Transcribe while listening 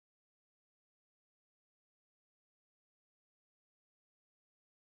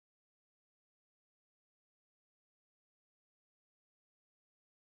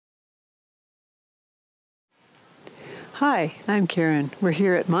Hi, I'm Karen. We're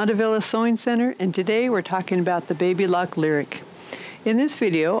here at Montevilla Sewing Center, and today we're talking about the Baby Lock Lyric. In this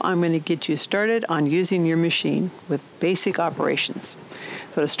video, I'm going to get you started on using your machine with basic operations.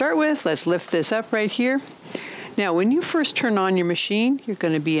 So to start with, let's lift this up right here. Now, when you first turn on your machine, you're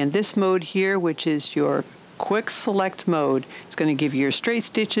going to be in this mode here, which is your quick select mode. It's going to give you your straight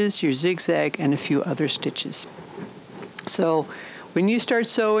stitches, your zigzag, and a few other stitches. So when you start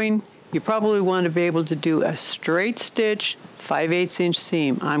sewing, you probably want to be able to do a straight stitch, 5/8 inch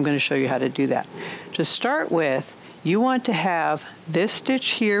seam. I'm going to show you how to do that. To start with, you want to have this stitch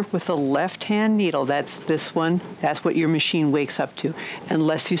here with the left-hand needle. That's this one. That's what your machine wakes up to,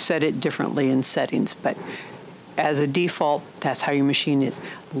 unless you set it differently in settings. But as a default, that's how your machine is.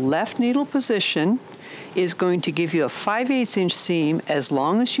 Left needle position is going to give you a 5/8 inch seam as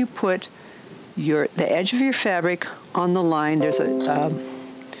long as you put the edge of your fabric on the line. There's a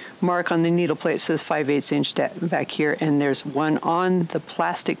mark on the needle plate that says 5/8 inch back here, and there's one on the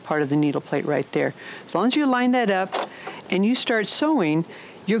plastic part of the needle plate right there. As long as you line that up and you start sewing,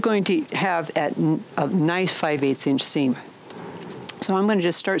 you're going to have a nice 5/8 inch seam. So I'm going to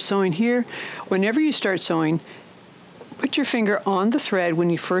just start sewing here. Whenever you start sewing, put your finger on the thread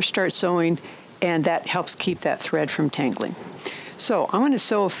when you first start sewing, and that helps keep that thread from tangling. So I'm going to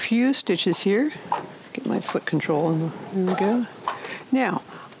sew a few stitches here. Get my foot control on there we go. Now,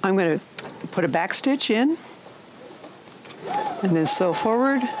 I'm going to put a back stitch in and then sew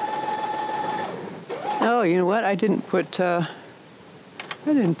forward. Oh, you know what? I didn't put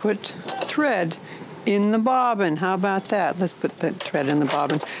thread in the bobbin. How about that? Let's put that thread in the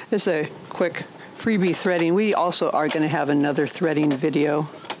bobbin. This is a quick freebie threading. We also are going to have another threading video.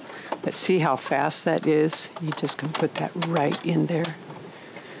 Let's see how fast that is. You just can put that right in there.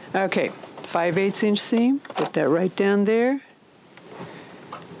 Okay, 5/8 inch seam. Put that right down there.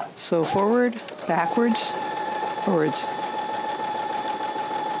 Sew forward, backwards, forwards.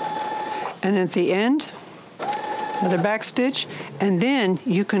 And at the end, another back stitch, and then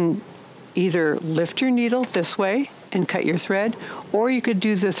you can either lift your needle this way and cut your thread, or you could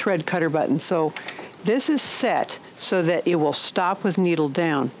do the thread cutter button. So this is set so that it will stop with needle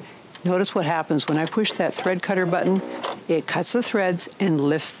down. Notice what happens when I push that thread cutter button. It cuts the threads and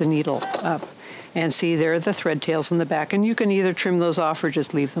lifts the needle up. And see, there are the thread tails in the back, and you can either trim those off or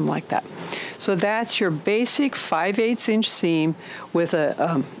just leave them like that. So that's your basic 5/8 inch seam with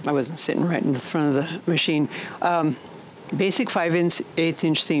a, I wasn't sitting right in the front of the machine, basic 5/8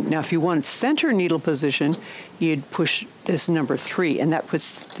 inch seam. Now, if you want center needle position, you'd push this number 3, and that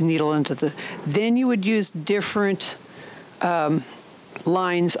puts the needle into the, then you would use different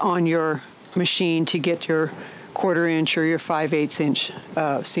lines on your machine to get your 1/4 inch or your 5/8 inch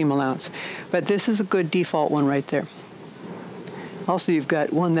seam allowance. But this is a good default one right there. Also, you've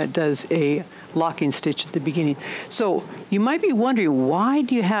got one that does a locking stitch at the beginning. So you might be wondering, why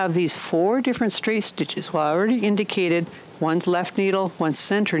do you have these 4 different straight stitches? Well, I already indicated one's left needle, one's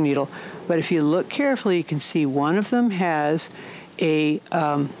center needle. But if you look carefully, you can see one of them has a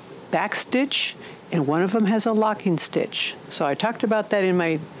back stitch and one of them has a locking stitch. So I talked about that in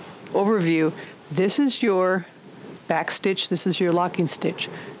my overview. This is your back stitch, this is your locking stitch.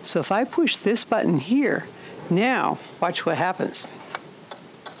 So if I push this button here, now watch what happens.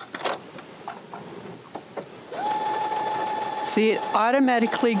 See, it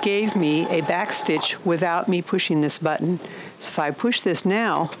automatically gave me a back stitch without me pushing this button. So if I push this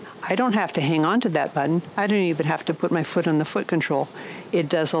now, I don't have to hang on to that button. I don't even have to put my foot on the foot control. It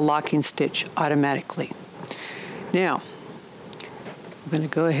does a locking stitch automatically. Now, I'm going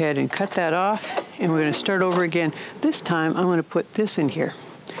to go ahead and cut that off, and we're going to start over again. This time, I'm going to put this in here.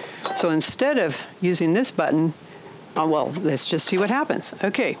 So instead of using this button, well, let's just see what happens.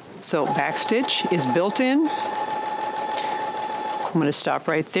 Okay, so back stitch is built in. I'm going to stop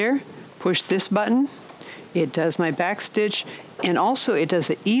right there, push this button. It does my back stitch, and also it does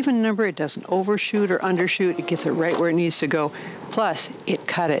an even number. It doesn't overshoot or undershoot. It gets it right where it needs to go. Plus, it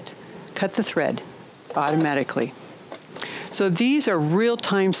cut the thread automatically. So these are real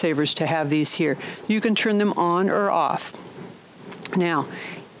time savers to have these here. You can turn them on or off. Now,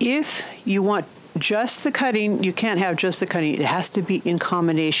 if you want just the cutting, you can't have just the cutting. It has to be in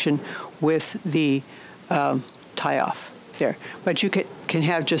combination with the tie-off there. But you can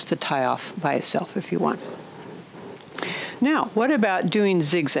have just the tie-off by itself if you want. Now, what about doing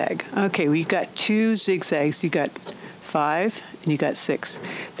zigzag? Okay, we've got 2 zigzags. You got 5 and you got 6.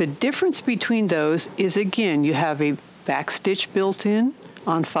 The difference between those is, again, you have a back stitch built in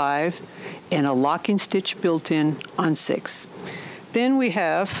on 5 and a locking stitch built in on 6. Then we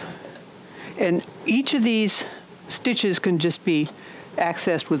have, and each of these stitches can just be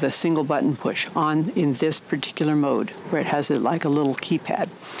accessed with a single button push on in this particular mode where it has it like a little keypad.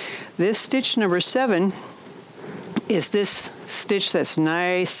 This stitch number 7 is this stitch that's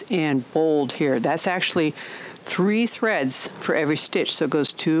nice and bold here. That's actually 3 threads for every stitch. So it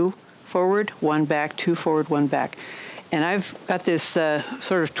goes 2 forward, 1 back, 2 forward, 1 back. And I've got this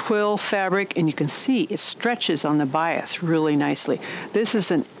sort of twill fabric, and you can see it stretches on the bias really nicely. This is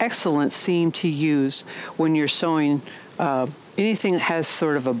an excellent seam to use when you're sewing anything that has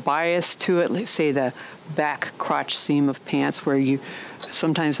sort of a bias to it, let's say the back crotch seam of pants where you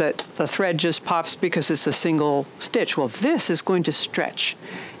sometimes the thread just pops because it's a single stitch. Well, this is going to stretch.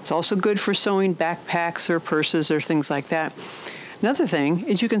 It's also good for sewing backpacks or purses or things like that. Another thing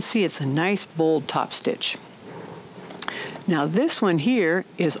is you can see it's a nice bold top stitch. Now this one here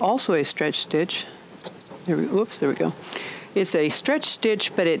is also a stretch stitch. There we go. It's a stretch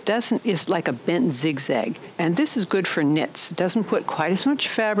stitch, but it's like a bent zigzag. And this is good for knits. It doesn't put quite as much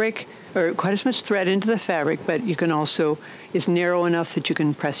fabric or quite as much thread into the fabric, but you can also, it's narrow enough that you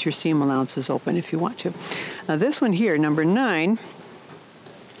can press your seam allowances open if you want to. Now this one here, number 9,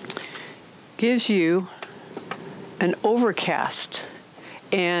 gives you an overcast.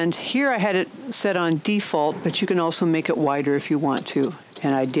 And here I had it set on default, but you can also make it wider if you want to.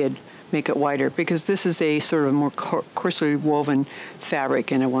 And I did make it wider because this is a sort of more coarsely woven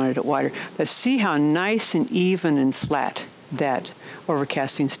fabric and I wanted it wider. But see how nice and even and flat that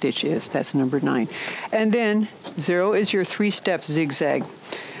overcasting stitch is. That's number 9. And then 0 is your 3-step zigzag.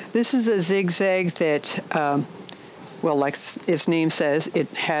 This is a zigzag that, well, like its name says, it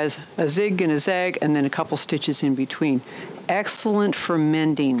has a zig and a zag and then a couple stitches in between. Excellent for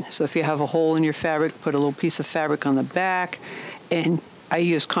mending. So if you have a hole in your fabric, put a little piece of fabric on the back. And I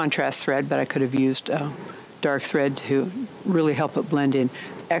used contrast thread, but I could have used dark thread to really help it blend in.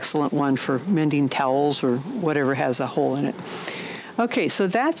 Excellent one for mending towels or whatever has a hole in it. Okay, so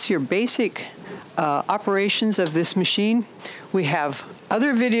that's your basic operations of this machine. We have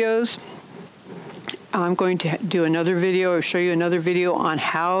other videos. I'm going to do another video or show you another video on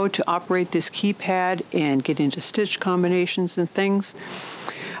how to operate this keypad and get into stitch combinations and things.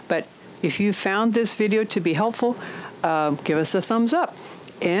 But if you found this video to be helpful, give us a thumbs up.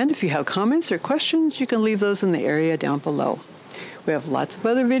 And if you have comments or questions, you can leave those in the area down below. We have lots of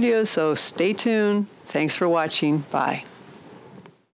other videos, so stay tuned. Thanks for watching. Bye.